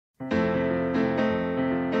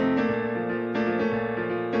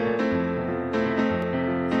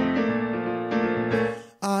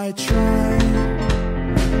I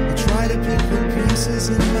try to pick the pieces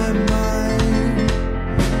in my mind,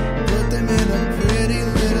 put them in a pretty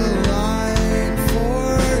little line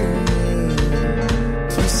for you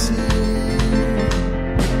to see.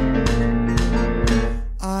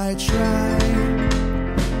 I try.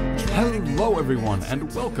 Hello everyone,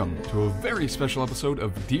 and welcome to a very special episode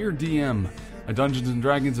of Dear DM, a Dungeons &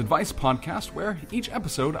 Dragons advice podcast where each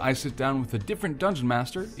episode I sit down with a different dungeon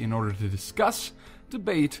master in order to discuss,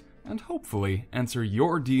 debate, and hopefully answer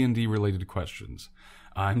your D&D related questions.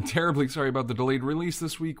 I'm terribly sorry about the delayed release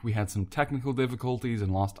this week. We had some technical difficulties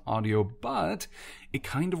and lost audio, but it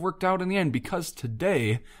kind of worked out in the end because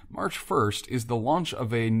today, March 1st, is the launch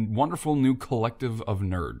of a wonderful new collective of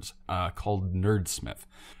nerds called Nerdsmith.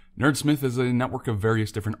 Nerdsmith is a network of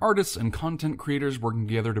various different artists and content creators working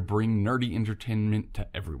together to bring nerdy entertainment to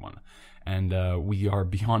everyone. And we are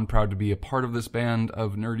beyond proud to be a part of this band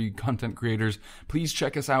of nerdy content creators. Please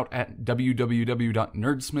check us out at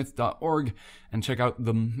www.nerdsmith.org and check out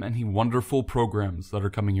the many wonderful programs that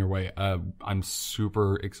are coming your way. I'm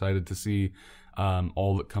super excited to see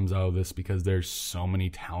all that comes out of this because there's so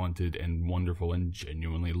many talented and wonderful and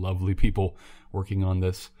genuinely lovely people working on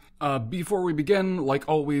this. Before we begin, like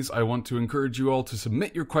always, I want to encourage you all to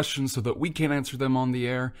submit your questions so that we can answer them on the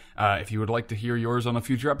air. If you would like to hear yours on a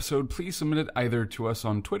future episode, please submit it either to us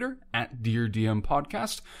on Twitter at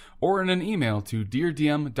DearDMPodcast or in an email to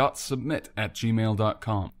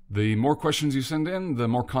deardm.submit@gmail.com. The more questions you send in, the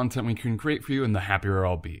more content we can create for you, and the happier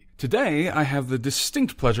I'll be. Today, I have the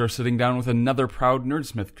distinct pleasure of sitting down with another proud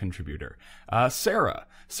Nerdsmith contributor, Sarah.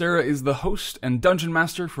 Sarah is the host and dungeon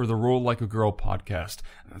master for the Roll Like a Girl podcast.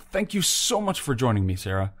 Thank you so much for joining me,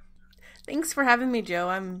 Sarah. Thanks for having me, Joe.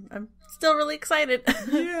 I'm still really excited.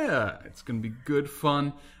 Yeah, it's going to be good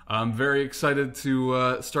fun. I'm very excited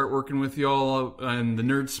to start working with y'all in the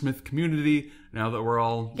Nerdsmith community now that we're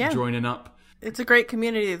all joining up. It's a great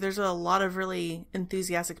community. There's a lot of really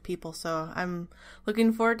enthusiastic people, so I'm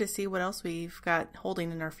looking forward to see what else we've got holding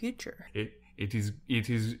in our future. It is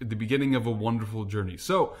the beginning of a wonderful journey.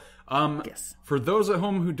 So, yes. For those at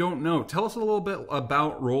home who don't know, tell us a little bit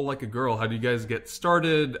about Roll Like a Girl. How do you guys get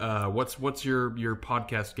started? What's your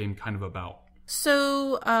podcast game kind of about?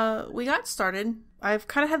 So, we got started. I've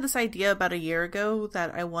kind of had this idea about a year ago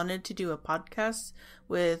that I wanted to do a podcast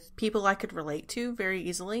with people I could relate to very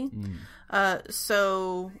easily.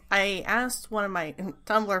 So I asked one of my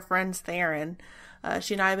Tumblr friends, Theron.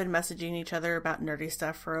 She and I have been messaging each other about nerdy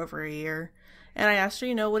stuff for over a year. And I asked her,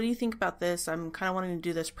 what do you think about this? I'm kind of wanting to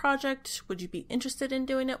do this project. Would you be interested in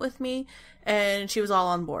doing it with me? And she was all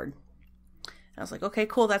on board. I was like, okay,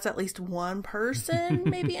 cool. That's at least one person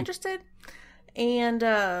maybe interested. And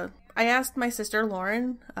I asked my sister,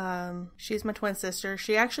 Lauren. She's my twin sister.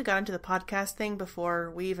 She actually got into the podcast thing before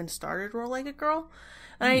we even started Roll Like a Girl.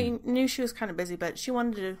 And I knew she was kind of busy, but she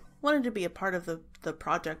wanted to be a part of the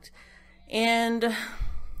project. And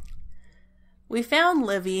we found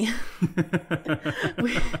Livy.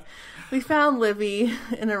 we found Livy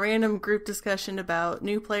in a random group discussion about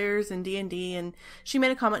new players in D&D, and she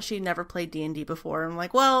made a comment she'd never played D&D before. I'm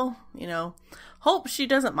like, well, hope she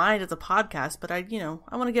doesn't mind as a podcast, but I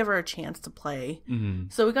want to give her a chance to play. Mm-hmm.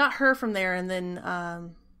 So we got her from there, and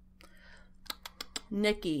then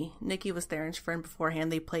Nikki was Theron's friend beforehand.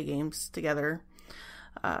 They play games together.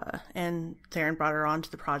 And Theron brought her on to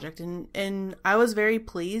the project, and I was very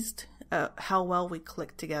pleased how well we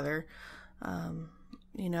clicked together.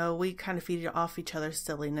 We kind of feed off each other's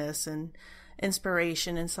silliness and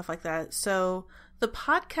inspiration and stuff like that. So the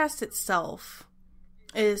podcast itself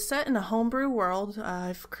is set in a homebrew world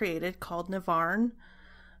I've created called Navarn.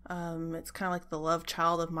 It's kind of like the love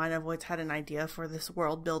child of mine. I've always had an idea for this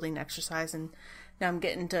world building exercise, and now I'm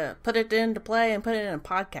getting to put it into play and put it in a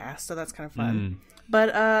podcast, so that's kind of fun.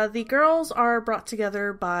 But the girls are brought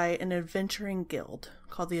together by an adventuring guild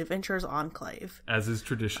called the Adventurers Enclave. As is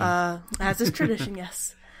tradition.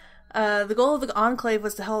 Yes. The goal of the Enclave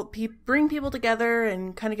was to help bring people together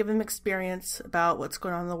and kind of give them experience about what's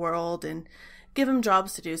going on in the world and give them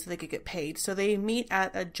jobs to do so they could get paid. So they meet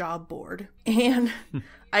at a job board. And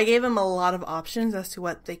I gave them a lot of options as to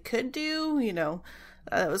what they could do. It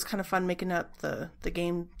was kind of fun making up the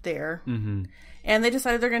game there. Mm-hmm. And they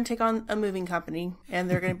decided they're going to take on a moving company, and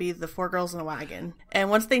they're going to be the Four Girls in a Wagon. And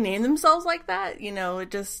once they named themselves like that,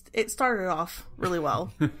 it started off really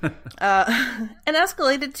well. And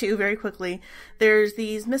escalated too very quickly. There's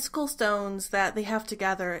these mystical stones that they have to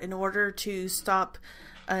gather in order to stop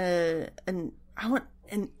an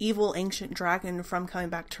evil ancient dragon from coming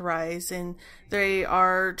back to rise, and they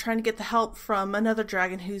are trying to get the help from another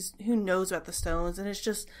dragon who knows about the stones, and it's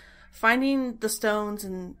just finding the stones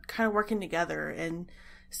and kind of working together and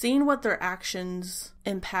seeing what their actions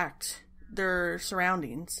impact their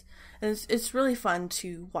surroundings. And it's really fun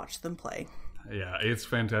to watch them play. Yeah, it's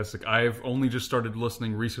fantastic. I've only just started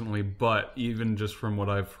listening recently, but even just from what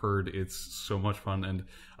I've heard, it's so much fun. And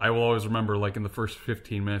I will always remember, like, in the first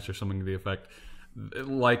 15 minutes or something to the effect,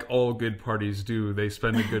 like all good parties do, they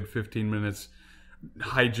spend a good 15 minutes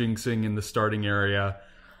hijinksing in the starting area.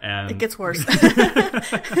 And it gets worse.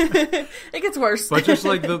 It gets worse. But just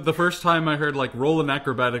like the first time I heard, like, roll an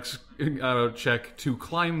acrobatics check to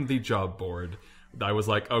climb the job board, I was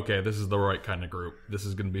like, okay, this is the right kind of group. This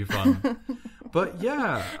is going to be fun. But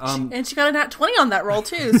yeah. And she got a nat 20 on that roll,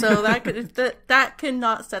 too. So that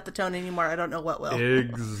cannot set the tone anymore. I don't know what will.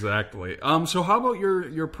 Exactly. So how about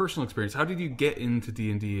your personal experience? How did you get into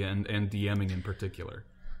D&D and DMing in particular?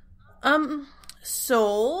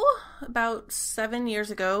 So about 7 years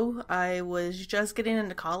ago, I was just getting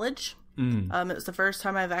into college. It was the first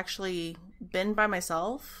time I've actually been by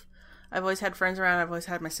myself. I've always had friends around. I've always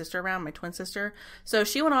had my sister around, my twin sister. So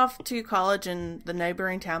she went off to college in the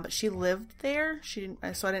neighboring town, but she lived there.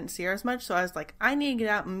 So I didn't see her as much. So I was like, I need to get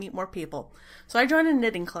out and meet more people. So I joined a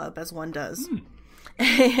knitting club, as one does.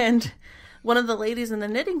 And one of the ladies in the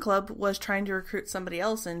knitting club was trying to recruit somebody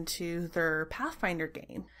else into their Pathfinder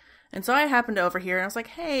game. And so I happened to overhear, and I was like,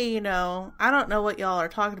 hey, I don't know what y'all are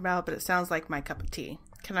talking about, but it sounds like my cup of tea.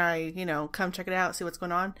 Can I, come check it out, see what's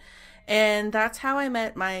going on? And that's how I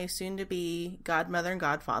met my soon-to-be godmother and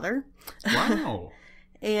godfather. Wow.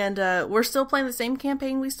 And we're still playing the same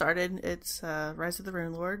campaign we started. It's Rise of the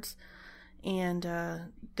Rune Lords. And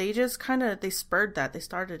they just they spurred that. They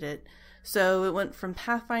started it. So it went from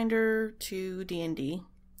Pathfinder to D&D.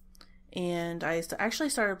 And I actually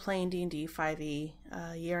started playing D&D 5e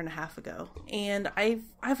a year and a half ago. And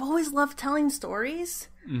I've always loved telling stories.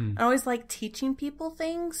 I always like teaching people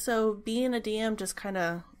things. So being a DM just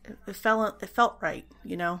it felt right,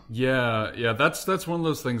 Yeah. That's one of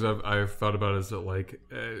those things I've thought about, is that, like,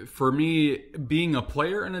 for me, being a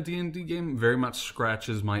player in a D&D game very much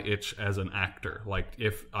scratches my itch as an actor. Like,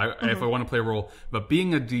 if I want to play a role, but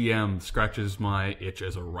being a DM scratches my itch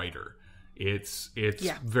as a writer. It's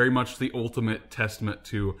very much the ultimate testament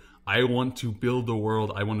to, I want to build a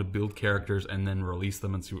world, I want to build characters, and then release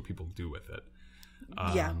them and see what people do with it.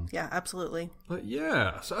 Yeah, absolutely. But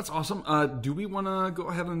yeah, so that's awesome. Do we want to go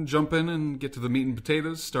ahead and jump in and get to the meat and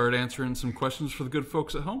potatoes, start answering some questions for the good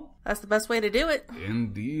folks at home? That's the best way to do it.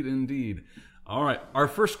 Indeed. All right, our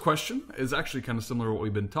first question is actually kind of similar to what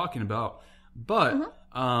we've been talking about, but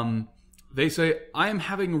they say, I am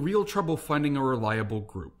having real trouble finding a reliable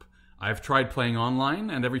group. I've tried playing online,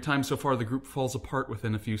 and every time so far the group falls apart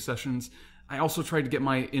within a few sessions. I also tried to get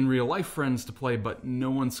my in-real-life friends to play, but no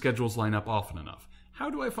one's schedules line up often enough. How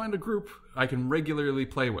do I find a group I can regularly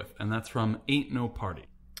play with? And that's from Ain't No Party.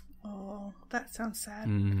 Oh, that sounds sad.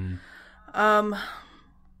 Mm-hmm.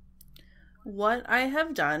 What I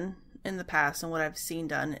have done in the past and what I've seen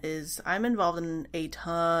done is I'm involved in a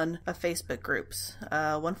ton of Facebook groups.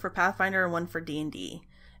 One for Pathfinder and one for D&D,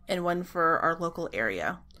 and one for our local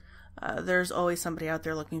area. There's always somebody out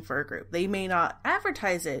there looking for a group. They may not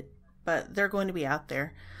advertise it, but they're going to be out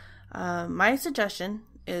there. My suggestion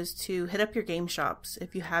is to hit up your game shops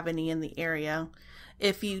if you have any in the area.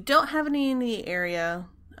 If you don't have any in the area,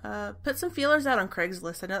 put some feelers out on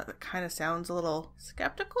Craigslist. I know that kind of sounds a little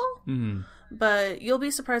skeptical, but you'll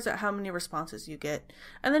be surprised at how many responses you get.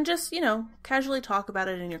 And then just, casually talk about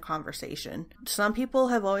it in your conversation. Some people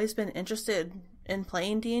have always been interested in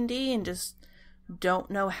playing D&D and just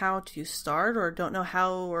don't know how to start or don't know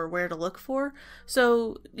how or where to look for.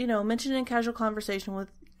 So, mention in casual conversation with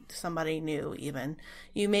somebody new even.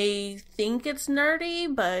 You may think it's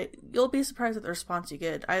nerdy, but you'll be surprised at the response you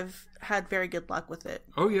get. I've had very good luck with it.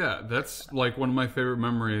 Oh yeah, that's like one of my favorite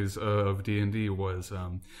memories of D&D was,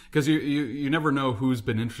 because you never know who's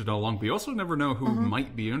been interested all along, but you also never know who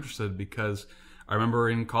might be interested, because I remember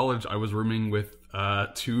in college I was rooming with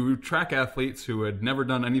two track athletes who had never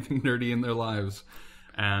done anything nerdy in their lives,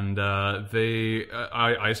 and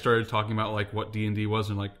I started talking about like what D&D was,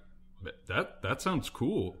 and like, that sounds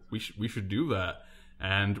cool. We should do that.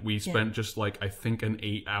 And we spent just like, I think, an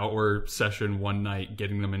 8-hour session one night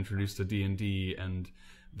getting them introduced to D&D, and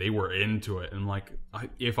they were into it. And like,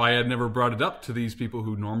 if I had never brought it up to these people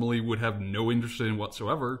who normally would have no interest in it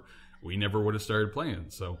whatsoever, we never would have started playing.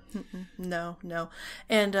 So no.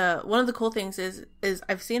 And one of the cool things is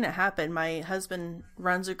I've seen it happen. My husband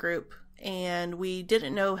runs a group, and we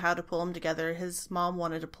didn't know how to pull them together. His mom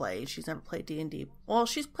wanted to play. She's never played D&D. Well,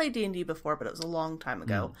 she's played D&D before, but it was a long time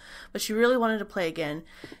ago. But she really wanted to play again.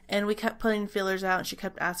 And we kept putting feelers out, and she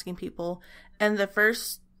kept asking people. And the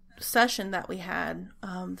first session that we had,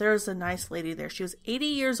 there was a nice lady there. She was 80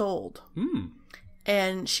 years old.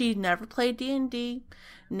 And she never played D&D,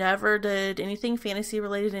 never did anything fantasy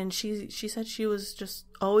related. And she said she was just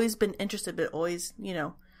always been interested, but always,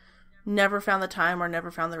 never found the time or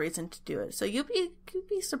never found the reason to do it. So you'd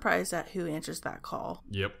be surprised at who answers that call.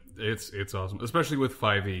 Yep. It's awesome. Especially with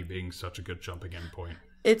 5e being such a good jumping in point.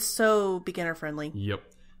 It's so beginner friendly. Yep.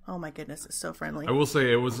 Oh my goodness, it's so friendly. I will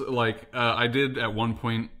say it was like, I did at one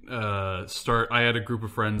point I had a group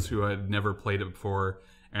of friends who had never played it before.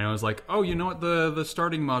 And I was like, oh, you know what? The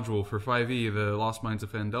starting module for 5e, the Lost Mines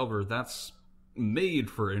of Phandelver, that's made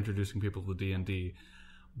for introducing people to D&D.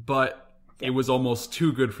 But it was almost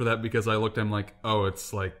too good for that because I looked at him like, oh,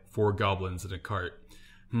 it's like 4 goblins in a cart.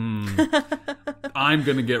 I'm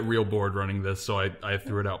going to get real bored running this, so I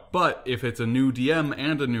threw it out. But if it's a new DM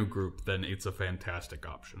and a new group, then it's a fantastic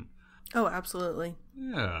option. Oh, absolutely.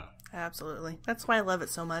 Yeah. Absolutely. That's why I love it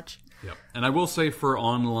so much. Yep. And I will say for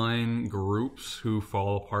online groups who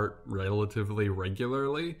fall apart relatively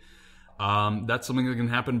regularly, that's something that can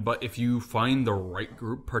happen. But if you find the right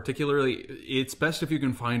group, particularly, it's best if you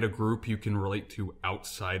can find a group you can relate to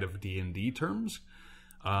outside of D&D terms.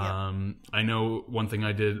 I know one thing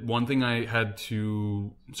I had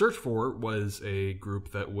to search for was a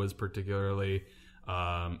group that was particularly...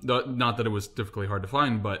 not that it was difficultly hard to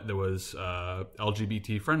find, but there was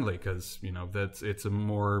LGBT friendly because it's a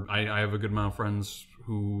more. I have a good amount of friends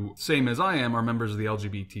who, same as I am, are members of the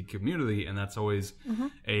LGBT community, and that's always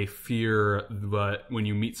a fear. But when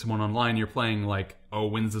you meet someone online, you're playing like, oh,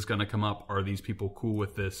 when's this going to come up? Are these people cool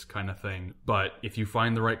with this kind of thing? But if you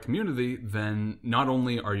find the right community, then not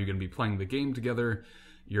only are you going to be playing the game together,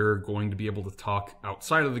 you're going to be able to talk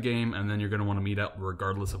outside of the game, and then you're going to want to meet up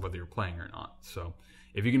regardless of whether you're playing or not. So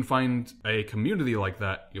if you can find a community like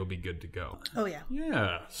that, you'll be good to go. Oh, yeah.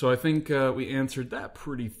 Yeah. So I think we answered that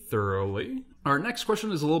pretty thoroughly. Our next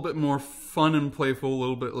question is a little bit more fun and playful, a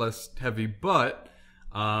little bit less heavy, but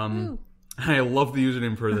I love the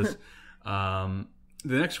username for this.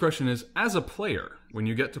 The next question is, as a player, when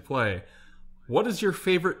you get to play, what is your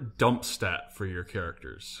favorite dump stat for your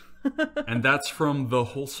characters? And that's from The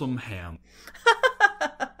Wholesome Ham.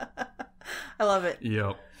 I love it.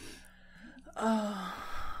 Yep. Oh,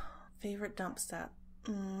 favorite dump stat.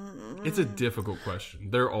 It's a difficult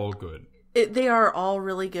question. They're all good. They are all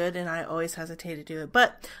really good, and I always hesitate to do it.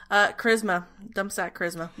 But charisma, dump stat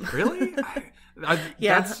charisma. Really?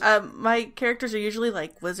 Yeah. My characters are usually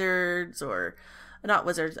like wizards or not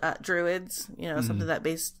wizards, druids. Something that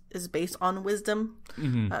is based on wisdom.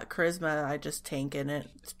 Charisma, I just tank in it.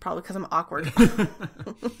 It's probably because I'm awkward.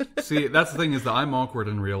 See, that's the thing is that I'm awkward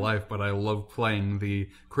in real life, but I love playing the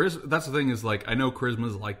charisma. That's the thing is like I know charisma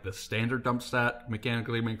is like the standard dump stat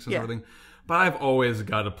mechanically makes and everything, but I've always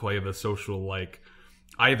got to play the social like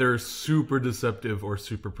either super deceptive or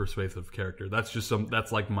super persuasive character.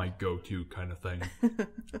 That's like my go-to kind of thing.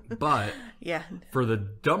 But for the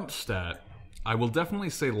dump stat, I will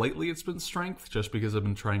definitely say lately it's been strength, just because I've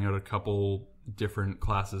been trying out a couple different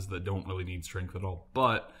classes that don't really need strength at all.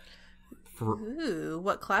 But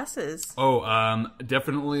what classes? Oh,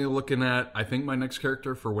 definitely looking at, I think my next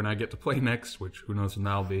character for when I get to play next, which who knows when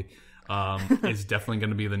that'll be, is definitely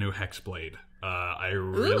going to be the new Hexblade. I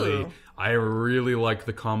really like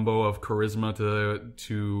the combo of charisma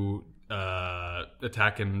to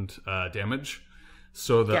attack and damage,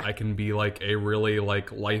 so that I can be like a really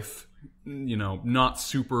like life, not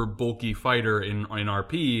super bulky fighter in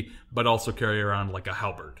RP, but also carry around like a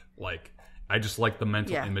halberd. Like I just like the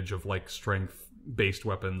mental image of like strength based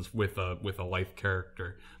weapons with a life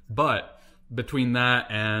character. But between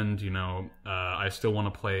that and I still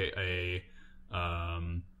want to play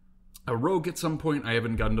a rogue at some point. I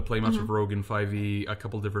haven't gotten to play much of rogue in 5e, a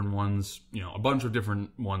couple different ones, a bunch of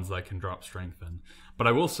different ones that I can drop strength in. But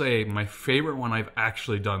I will say my favorite one I've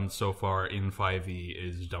actually done so far in 5e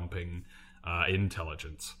is dumping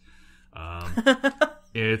intelligence.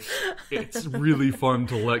 It's really fun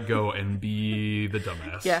to let go and be the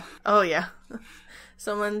dumbass. Yeah. Oh yeah.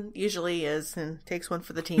 Someone usually is and takes one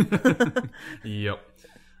for the team. Yep.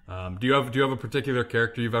 Do you have a particular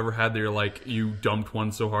character you've ever had that you're like you dumped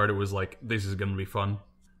one so hard it was like this is gonna be fun?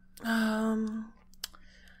 I've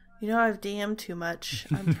DM'd too much.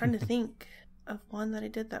 I'm trying to think of one that I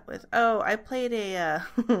did that with. Oh, I played a.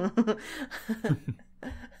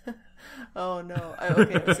 Oh no!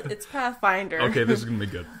 Okay, it's Pathfinder. Okay, this is gonna be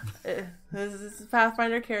good. This is a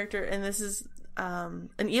Pathfinder character, and this is an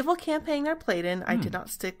evil campaign I played in. I did not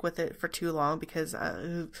stick with it for too long because,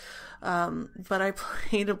 but I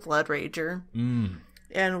played a Blood Rager.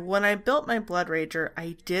 And when I built my Blood Rager,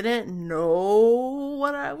 I didn't know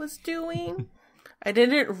what I was doing. I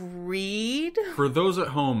didn't read. For those at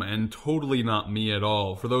home, and totally not me at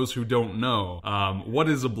all, for those who don't know, what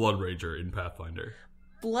is a Blood Rager in Pathfinder?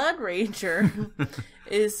 Blood Rager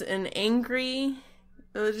is an angry...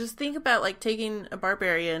 Just think about like taking a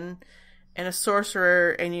barbarian and a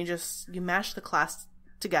sorcerer and you mash the class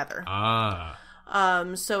together.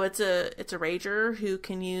 So it's a rager who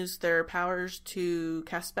can use their powers to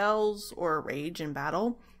cast spells or rage in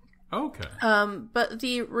battle. Okay. But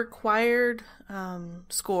the required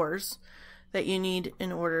scores that you need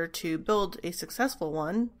in order to build a successful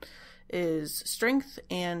one is strength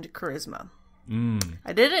and charisma.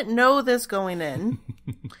 I didn't know this going in.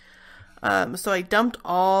 So I dumped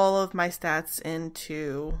all of my stats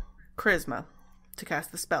into charisma to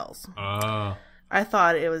cast the spells. I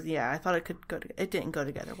thought it was, I thought it could go it didn't go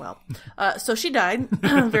together well. So she died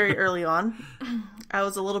very early on. I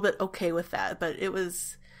was a little bit okay with that, but it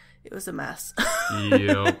was a mess.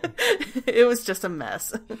 Yep. It was just a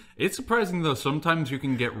mess. It's surprising, though. Sometimes you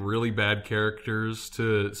can get really bad characters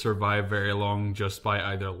to survive very long just by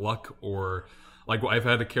either luck or... Like, I've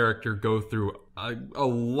had a character go through a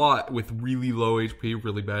lot with really low HP,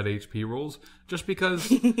 really bad HP rolls, just because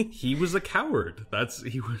he was a coward.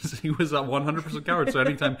 He was a 100% coward. So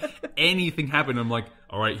anytime anything happened, I'm like,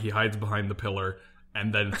 all right, he hides behind the pillar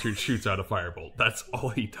and then shoots out a firebolt. That's all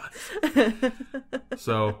he does.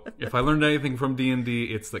 So if I learned anything from D&D,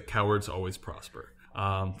 it's that cowards always prosper.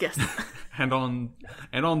 Yes. And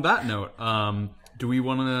on that note, do we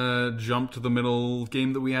want to jump to the middle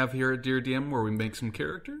game that we have here at Dear DM, where we make some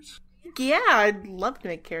characters? Yeah, I'd love to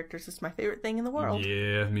make characters. It's my favorite thing in the world.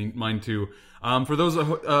 Yeah, mine too. For those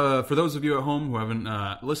of you at home who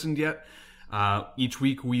haven't listened yet, each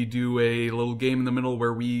week we do a little game in the middle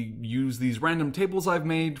where we use these random tables I've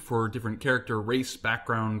made for different character, race,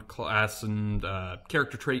 background, class, and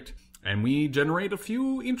character trait. And we generate a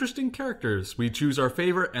few interesting characters. We choose our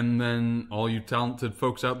favorite, and then all you talented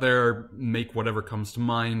folks out there make whatever comes to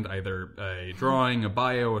mind, either a drawing, a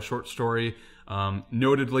bio, a short story.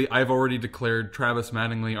 Notedly, I've already declared Travis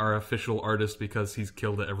Mattingly our official artist because he's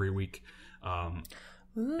killed it every week.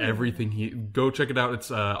 Everything go check it out. It's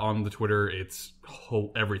on the Twitter.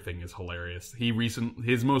 Everything is hilarious.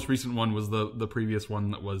 His most recent one was the previous one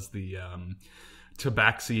that was the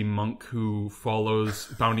Tabaxi monk who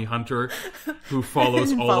follows bounty hunter, who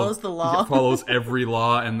follows the law, follows every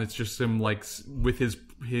law, and it's just him like with his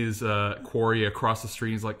quarry across the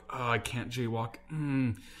street. He's like, oh, I can't jaywalk.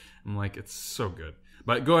 I'm like, it's so good.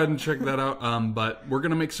 But go ahead and check that out. But we're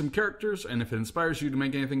gonna make some characters, and if it inspires you to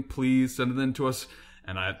make anything, please send it in to us.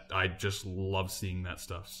 And I just love seeing that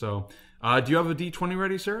stuff. So, do you have a D20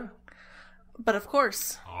 ready, Sarah? But of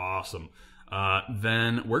course. Awesome.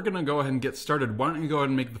 Then we're going to go ahead and get started. Why don't you go ahead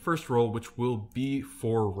and make the first roll, which will be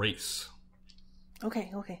for race.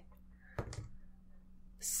 Okay.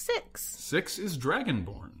 6. 6 is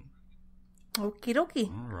Dragonborn. Okie dokie.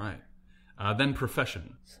 All right. Then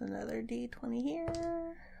profession. So another D20 here.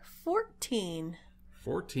 14.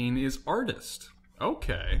 14 is artist.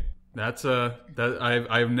 Okay.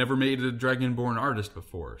 I've never made a Dragonborn artist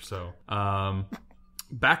before. So,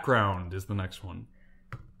 background is the next one.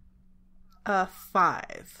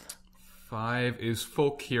 5. 5 is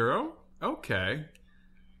folk hero. Okay.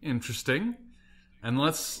 Interesting. And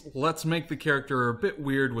let's make the character a bit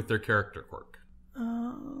weird with their character quirk.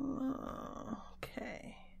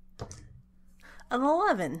 Okay. An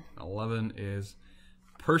 11. 11 is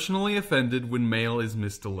personally offended when mail is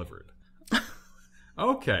misdelivered.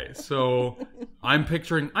 Okay, so I'm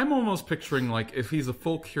almost picturing, like, if he's a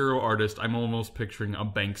folk hero artist, I'm almost picturing a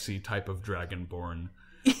Banksy type of Dragonborn.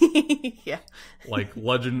 Yeah. Like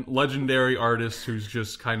legendary artist who's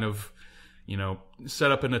just kind of,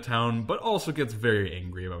 set up in a town, but also gets very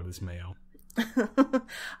angry about his mail.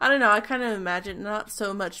 I don't know. I kind of imagine not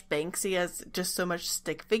so much Banksy as just so much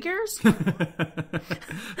stick figures.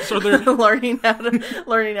 So they're learning how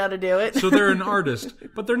to do it. So they're an artist,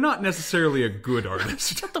 but they're not necessarily a good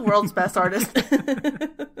artist. Not the world's best artist.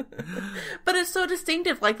 But it's so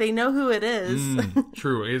distinctive, like they know who it is.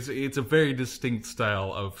 True. It's a very distinct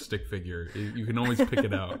style of stick figure. You can always pick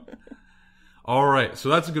it out. All right, so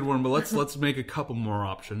that's a good one, but let's make a couple more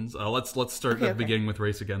options. Let's start at the beginning with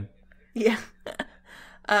race again. Yeah.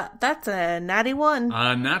 That's a natty 1.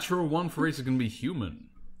 Natural 1 for race is going to be human.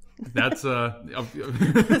 That's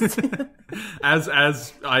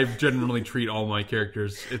as I generally treat all my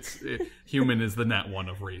characters, human is the nat 1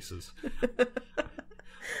 of races.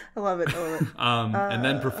 I love it. And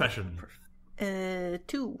then profession.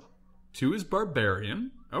 2. 2 is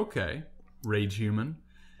barbarian. Okay. Rage human.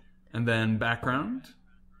 And then background.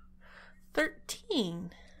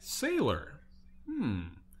 13. Sailor.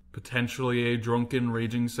 potentially a drunken,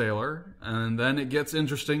 raging sailor. And then it gets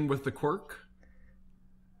interesting with the quirk.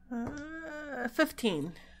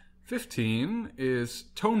 15. 15 is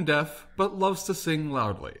tone deaf, but loves to sing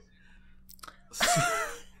loudly.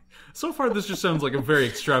 So far, this just sounds like a very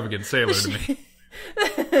extravagant sailor to me.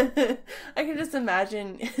 I can just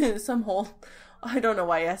imagine some whole... I don't know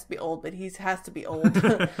why he has to be old, but he has to be old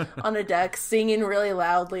on a deck singing really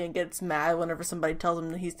loudly and gets mad whenever somebody tells him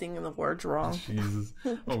that he's singing the words wrong. Jesus.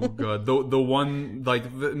 Oh, God. The one,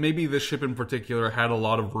 like, maybe this ship in particular had a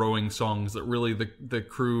lot of rowing songs that really the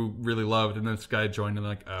crew really loved, and this guy joined and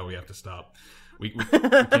like, oh, we have to stop. We can't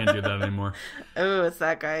do that anymore. Oh, it's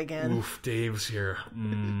that guy again. Oof, Dave's here.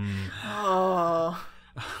 Oh.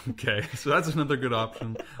 Okay, so that's another good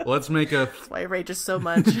option. Let's make a... That's why he rages so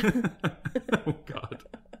much. Oh, God.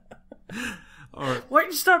 All right. Why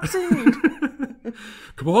don't you stop singing?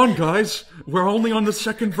 Come on, guys. We're only on the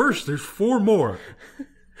second verse. There's 4 more.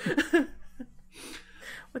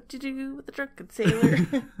 What do you do with the drunken sailor?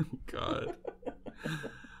 God.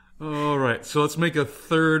 All right, so let's make a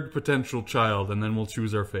third potential child, and then we'll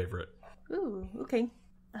choose our favorite. Ooh, okay.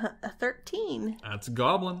 A 13. That's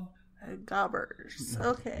Goblin. Gobbers.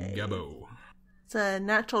 Okay. Gabbo. It's a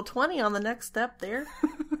natural 20 on the next step there.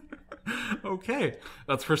 Okay.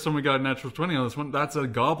 That's the first time we got a natural 20 on this one. That's a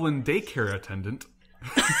Goblin daycare attendant.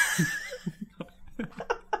 I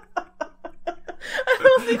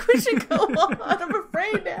don't think we should go on. I'm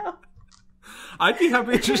afraid now. I'd be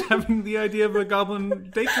happy just having the idea of a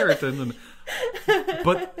Goblin daycare attendant.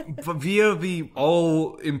 But via the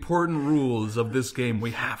all-important rules of this game, we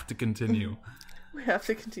have to continue. We have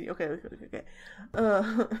to continue. Okay.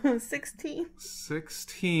 16.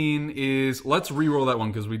 16 is... Let's re-roll that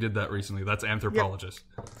one because we did that recently. That's anthropologist.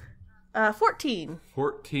 Yep. 14.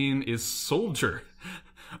 14 is soldier.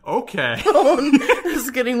 Okay. Oh, this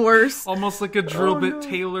is getting worse. Almost like a drill bit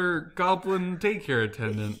tailor goblin daycare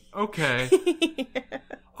attendant. Okay. Yeah.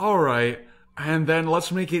 All right. And then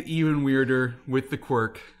let's make it even weirder with the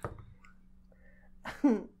quirk.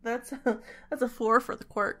 That's a 4 for the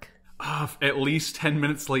quirk. At least 10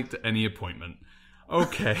 minutes late to any appointment.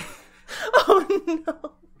 Okay. Oh,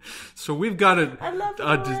 no. So we've got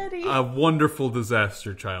a wonderful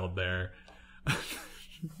disaster child there.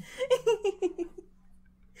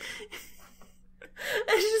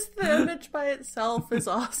 It's just the image by itself is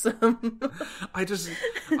awesome. I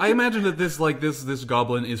imagine that this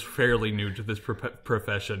goblin is fairly new to this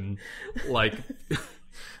profession, like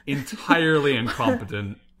entirely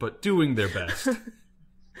incompetent, but doing their best.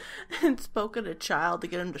 And spoke at a child to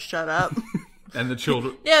get him to shut up. And the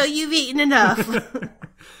children... No, you've eaten enough.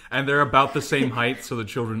 And they're about the same height, so the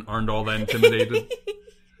children aren't all that intimidated.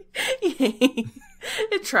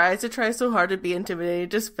 It tries so hard to be intimidated,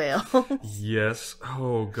 it just fails. Yes.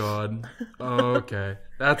 Oh, God. Okay.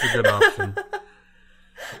 That's a good option.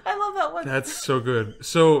 I love that one. That's so good.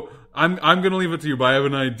 So, I'm going to leave it to you, but I have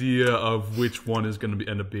an idea of which one is going to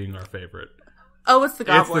end up being our favorite. Oh, it's the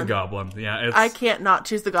goblin. It's the goblin. Yeah, I can't not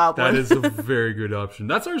choose the goblin. That is a very good option.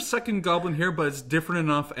 That's our second goblin here, but it's different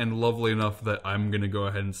enough and lovely enough that I'm going to go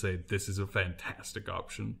ahead and say this is a fantastic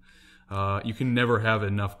option. You can never have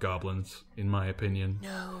enough goblins, in my opinion.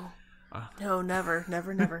 No, never.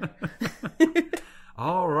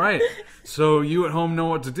 All right. So you at home know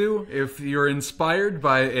what to do. If you're inspired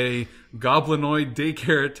by a goblinoid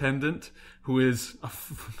daycare attendant who is a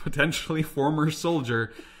potentially former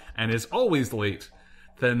soldier and is always late,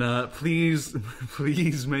 then please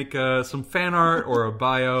make some fan art or a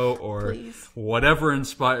bio or whatever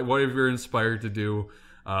you're inspired to do.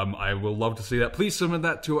 I will love to see that. Please submit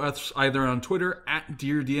that to us either on Twitter at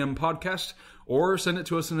DearDMPodcast or send it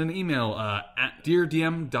to us in an email at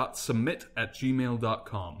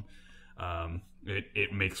deardm.submit@gmail.com.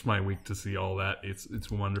 It makes my week to see all that.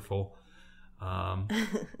 It's wonderful.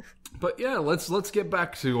 But yeah, let's get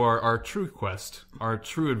back to our true quest, our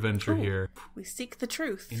true adventure here. We seek the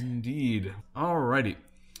truth. Indeed. Alrighty.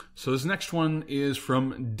 So this next one is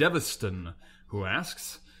from Deviston, who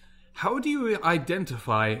asks, how do you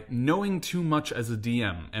identify knowing too much as a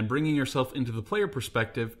DM and bringing yourself into the player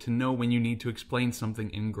perspective to know when you need to explain something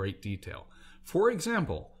in great detail? For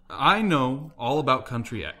example, I know all about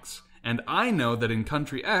Country X, and I know that in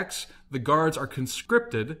Country X, the guards are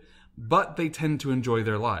conscripted, but they tend to enjoy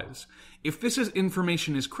their lives. If this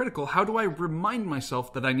information is critical, how do I remind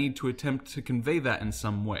myself that I need to attempt to convey that in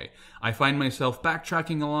some way? I find myself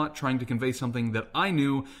backtracking a lot, trying to convey something that I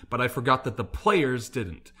knew, but I forgot that the players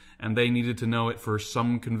didn't, and they needed to know it for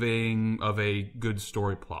some conveying of a good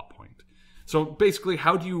story plot point. So basically,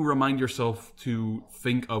 how do you remind yourself to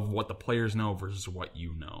think of what the players know versus what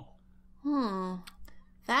you know?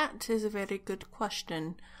 That is a very good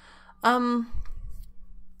question. I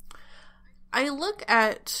look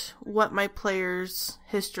at what my players'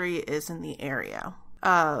 history is in the area.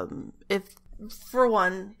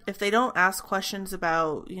 If they don't ask questions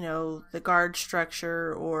about, the guard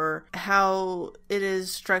structure or how it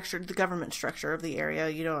is structured, the government structure of the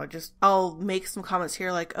area, I'll make some comments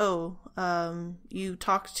here like, you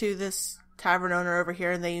talked to this tavern owner over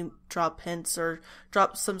here, and they drop hints or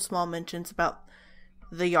drop some small mentions about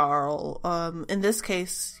the Jarl. In this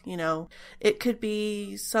case, it could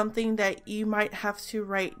be something that you might have to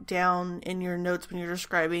write down in your notes when you're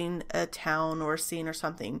describing a town or a scene or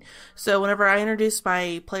something. So whenever I introduce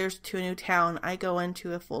my players to a new town, I go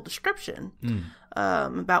into a full description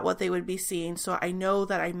about what they would be seeing, so I know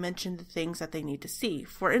that I mentioned the things that they need to see.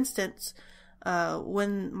 For instance,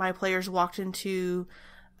 when my players walked into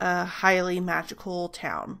a highly magical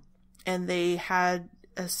town and they had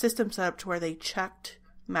a system set up to where they checked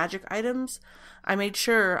magic items, I made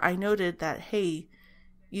sure I noted that, hey,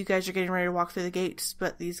 you guys are getting ready to walk through the gates,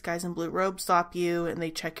 but these guys in blue robes stop you and they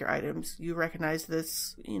check your items. You recognize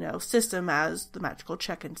this, system as the magical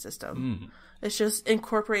check-in system. It's just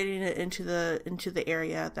incorporating it into the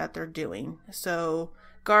area that they're doing. So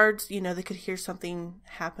guards, they could hear something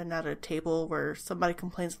happen at a table where somebody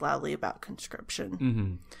complains loudly about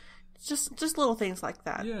conscription. Just little things like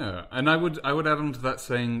that. Yeah, and I would add on to that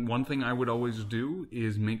saying, one thing I would always do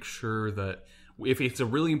is make sure that if it's a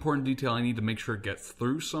really important detail I need to make sure it gets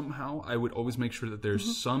through somehow, I would always make sure that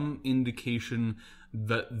there's some indication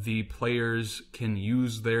that the players can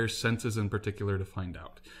use their senses in particular to find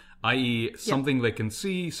out. I.e., something they can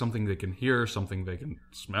see, something they can hear, something they can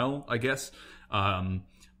smell, I guess.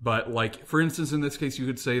 But, like, for instance, in this case, you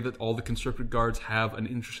could say that all the conscripted guards have an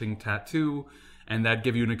interesting tattoo, and that'd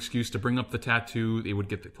give you an excuse to bring up the tattoo. It would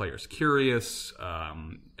get the players curious,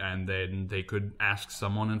 and then they could ask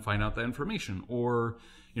someone and find out that information. Or,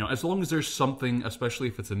 as long as there's something, especially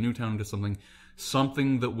if it's a new town,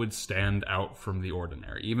 something that would stand out from the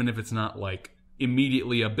ordinary. Even if it's not, like,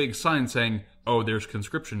 immediately a big sign saying, oh, there's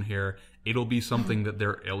conscription here, it'll be something that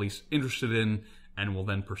they're at least interested in and will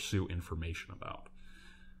then pursue information about.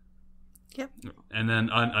 Yep. And then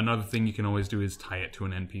another thing you can always do is tie it to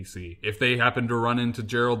an NPC. If they happen to run into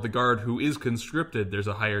Gerald the guard who is conscripted, there's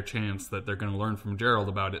a higher chance that they're going to learn from Gerald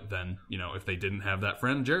about it than, if they didn't have that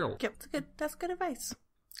friend Gerald. Yep, that's good advice.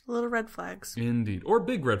 Little red flags. Indeed. Or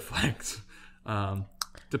big red flags.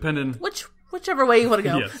 Depending... Whichever way you want to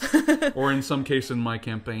go. Yes. Or in some case in my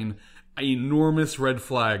campaign, enormous red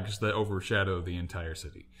flags that overshadow the entire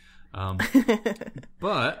city.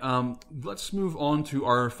 But let's move on to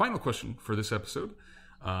our final question for this episode.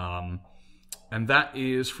 And that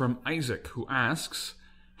is from Isaac, who asks,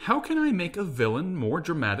 how can I make a villain more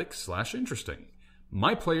dramatic / interesting?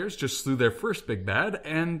 My players just slew their first big bad,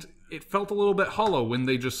 and it felt a little bit hollow when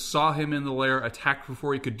they just saw him in the lair, attacked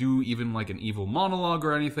before he could do even like an evil monologue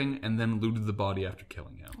or anything, and then looted the body after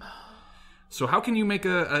killing him. So how can you make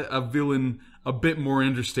a villain a bit more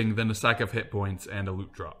interesting than a stack of hit points and a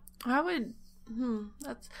loot drop? I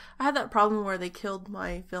had that problem where they killed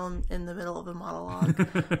my villain in the middle of a monologue,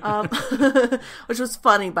 which was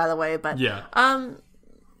funny, by the way. But yeah,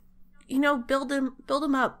 build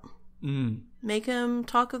him up, make him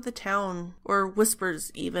talk of the town or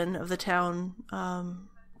whispers even of the town.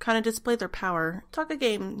 Kind of display their power. Talk a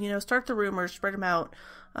game, start the rumors, spread them out,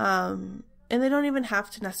 and they don't even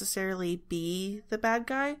have to necessarily be the bad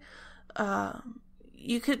guy.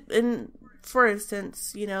 You could, for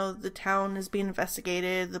instance, the town is being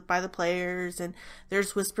investigated by the players, and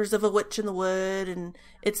there's whispers of a witch in the wood, and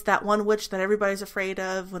it's that one witch that everybody's afraid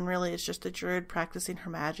of, when really it's just a druid practicing her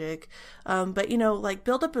magic. But,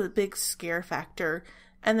 build up a big scare factor,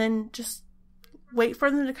 and then just wait for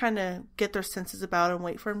them to kind of get their senses about it, and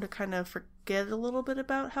wait for them to kind of forget a little bit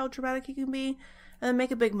about how dramatic it can be, and then make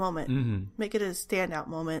a big moment. Make it a standout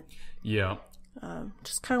moment. Yeah.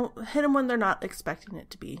 Just kind of hit them when they're not expecting it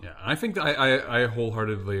to be. Yeah, I think I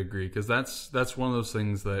wholeheartedly agree, because that's one of those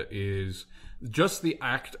things that is just the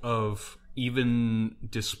act of even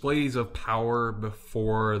displays of power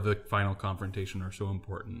before the final confrontation are so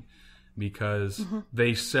important, because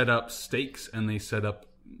they set up stakes and they set up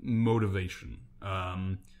motivation.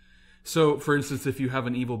 So, for instance, if you have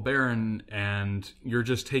an evil baron and you're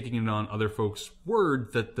just taking it on other folks'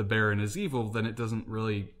 word that the baron is evil, then it doesn't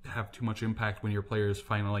really have too much impact when your players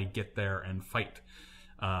finally get there and fight.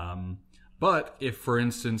 But if, for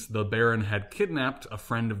instance, the baron had kidnapped a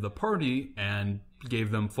friend of the party and gave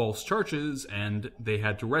them false charges and they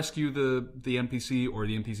had to rescue the NPC, or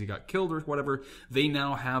the NPC got killed or whatever, they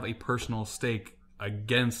now have a personal stake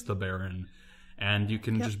against the baron. And you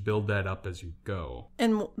can just build that up as you go.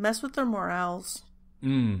 And mess with their morales.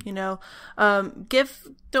 You know,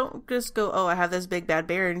 don't just go, oh, I have this big bad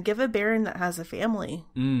Baron. Give a Baron that has a family.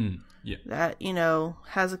 Yeah. That, you know,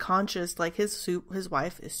 has a conscience. Like his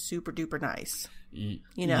wife is super duper nice. You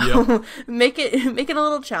know, yep. make it a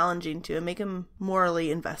little challenging to him. Make him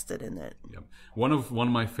morally invested in it. Yep. One of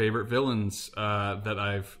my favorite villains that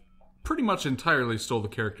I've pretty much entirely stole the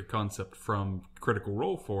character concept from Critical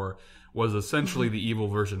Role for was essentially the evil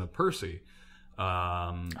version of Percy.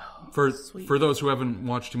 For those who haven't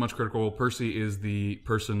watched too much Critical Role, Percy is the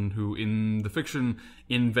person who in the fiction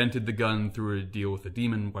invented the gun through a deal with a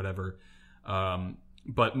demon, whatever.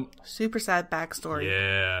 But super sad backstory.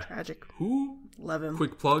 Yeah. Tragic. Who? Love him.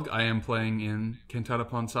 Quick plug, I am playing in Cantata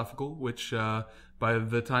Pontifical, which by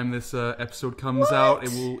the time this episode comes out,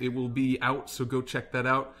 it will be out, so go check that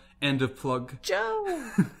out. End of plug. Joe!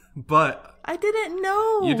 But I didn't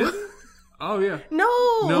know. You didn't? Oh, yeah.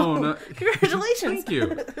 No. Thank Congratulations. you.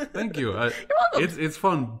 You're welcome. It's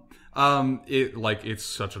fun. It's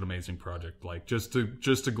such an amazing project. Like, just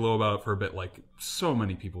to glow about it for a bit, like, so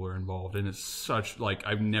many people are involved, and it's such, like,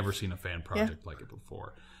 I've never seen a fan project like it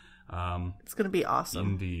before. It's gonna be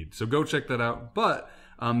awesome. Indeed. So go check that out. But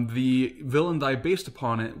the villain that I based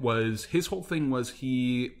upon it was, his whole thing was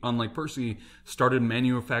he, unlike Percy, started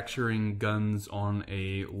manufacturing guns on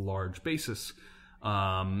a large basis.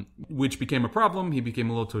 Which became a problem. He became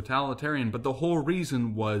a little totalitarian, but the whole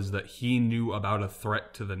reason was that he knew about a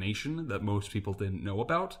threat to the nation that most people didn't know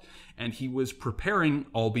about, and he was preparing,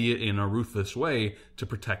 albeit in a ruthless way, to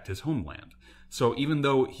protect his homeland. So even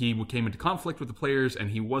though he came into conflict with the players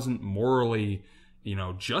and he wasn't morally,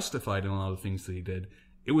 justified in a lot of the things that he did,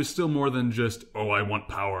 it was still more than just, oh, I want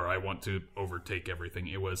power, I want to overtake everything.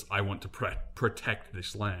 It was, I want to protect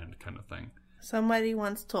this land kind of thing. Somebody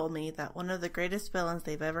once told me that one of the greatest villains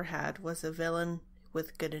they've ever had was a villain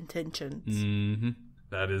with good intentions. Mm-hmm.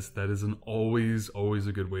 That is an always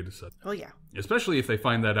a good way to set it. Oh, yeah. Especially if they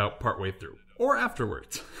find that out partway through. Or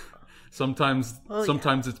afterwards. Sometimes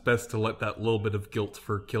it's best to let that little bit of guilt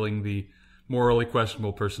for killing the morally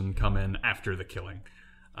questionable person come in after the killing.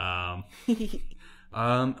 But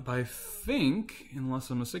I think,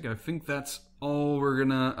 unless I'm mistaken, I think that's all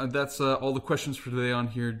that's all the questions for today on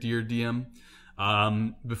here, Dear DM.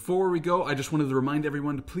 Before we go, I just wanted to remind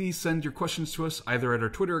everyone to please send your questions to us either at our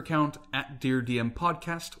Twitter account at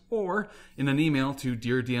DearDMPodcast or in an email to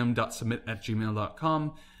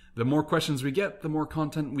deardm.submit@gmail.com. The more questions we get, the more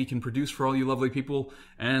content we can produce for all you lovely people,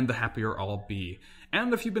 and the happier I'll be.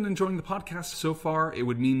 And if you've been enjoying the podcast so far, it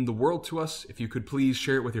would mean the world to us if you could please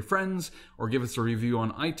share it with your friends or give us a review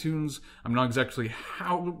on iTunes. I'm not exactly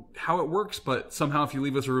how it works, but somehow if you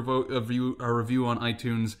leave us a review on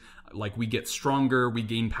iTunes, like, we get stronger, we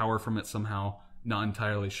gain power from it somehow. Not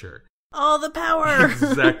entirely sure. All the power!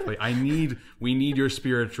 Exactly. We need your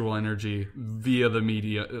spiritual energy via the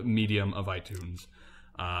medium of iTunes.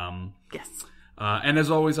 Yes. And as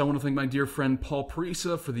always, I want to thank my dear friend Paul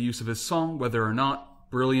Parisa for the use of his song, Whether or Not.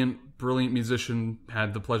 Brilliant musician.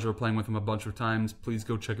 Had the pleasure of playing with him a bunch of times. Please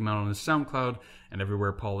go check him out on his SoundCloud and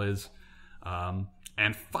everywhere Paul is.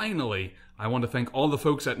 And finally, I want to thank all the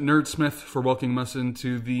folks at Nerdsmith for welcoming us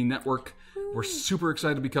into the network. We're super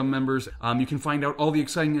excited to become members. You can find out all the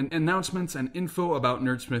exciting announcements and info about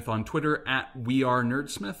Nerdsmith on Twitter at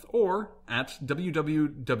WeAreNerdsmith or at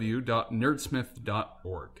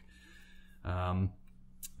www.nerdsmith.org. And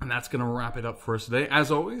that's going to wrap it up for us today. As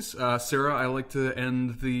always, Sarah, I like to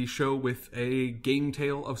end the show with a game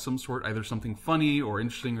tale of some sort, either something funny or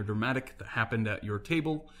interesting or dramatic that happened at your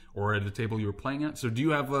table or at a table you were playing at. So do you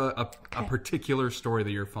have a particular story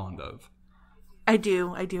that you're fond of? I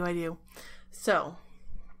do. So,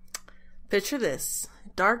 picture this.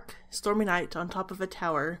 Dark, stormy night on top of a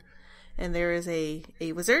tower, and there is a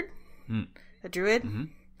wizard, a druid,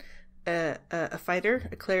 a fighter,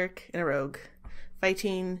 a cleric, and a rogue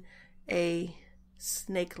fighting a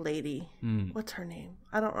snake lady. What's her name?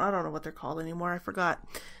 I don't know what they're called anymore. I forgot.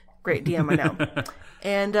 Great DM, I know.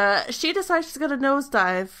 And she decides she's going to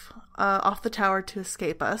nosedive off the tower to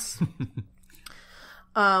escape us.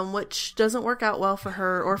 Which doesn't work out well for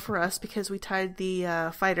her or for us because we tied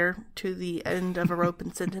the fighter to the end of a rope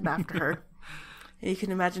and sent him after her. And you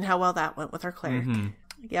can imagine how well that went with our cleric.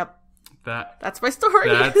 Yep. That's my story.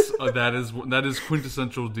 That is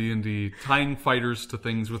quintessential D&D. Tying fighters to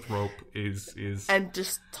things with rope is and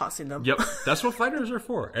just tossing them. Yep, that's what fighters are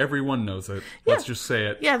for. Everyone knows it. Yeah. Let's just say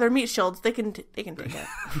it. Yeah, they're meat shields. They can take it.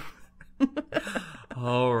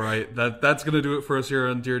 All right, that's gonna do it for us here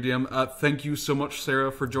on Dear DM. Thank you so much,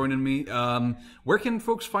 Sarah, for joining me. Where can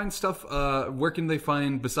folks find stuff? Where can they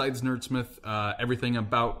find, besides Nerdsmith, everything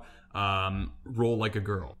about Roll Like a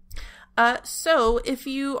Girl? So if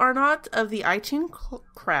you are not of the iTunes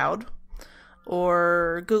crowd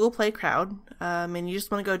or Google Play crowd, and you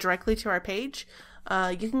just want to go directly to our page,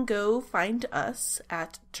 you can go find us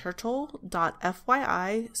at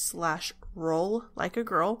turtle.fyi/roll like a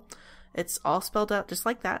girl. It's all spelled out just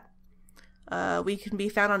like that. We can be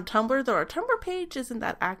found on Tumblr, though our Tumblr page isn't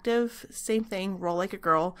that active. Same thing, roll like a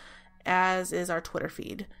girl, as is our Twitter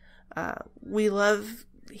feed. We love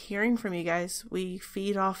hearing from you guys. We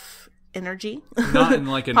feed off energy. Not in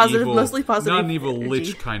like an positive, evil, mostly positive, not an evil energy.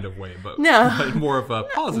 lich kind of way, but No. like more of a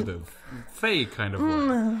positive, fey kind of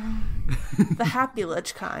way. The happy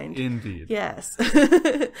lich kind. Indeed. Yes.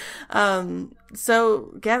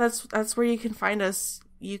 So yeah, that's where you can find us.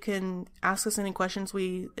 You can ask us any questions.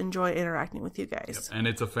 We enjoy interacting with you guys. Yep. And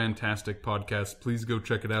it's a fantastic podcast. Please go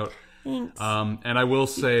check it out. Thanks. And I will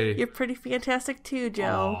say... You're pretty fantastic too,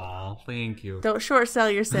 Joe. Aw, thank you. Don't short sell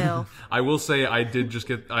yourself. I will say I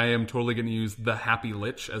am totally going to use the Happy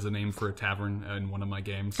Lich as a name for a tavern in one of my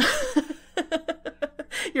games.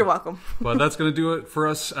 You're welcome. But that's going to do it for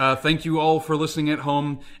us. Thank you all for listening at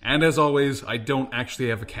home. And as always, I don't actually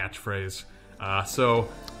have a catchphrase. So...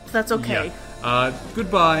 That's okay. Yeah.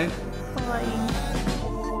 Goodbye. Bye.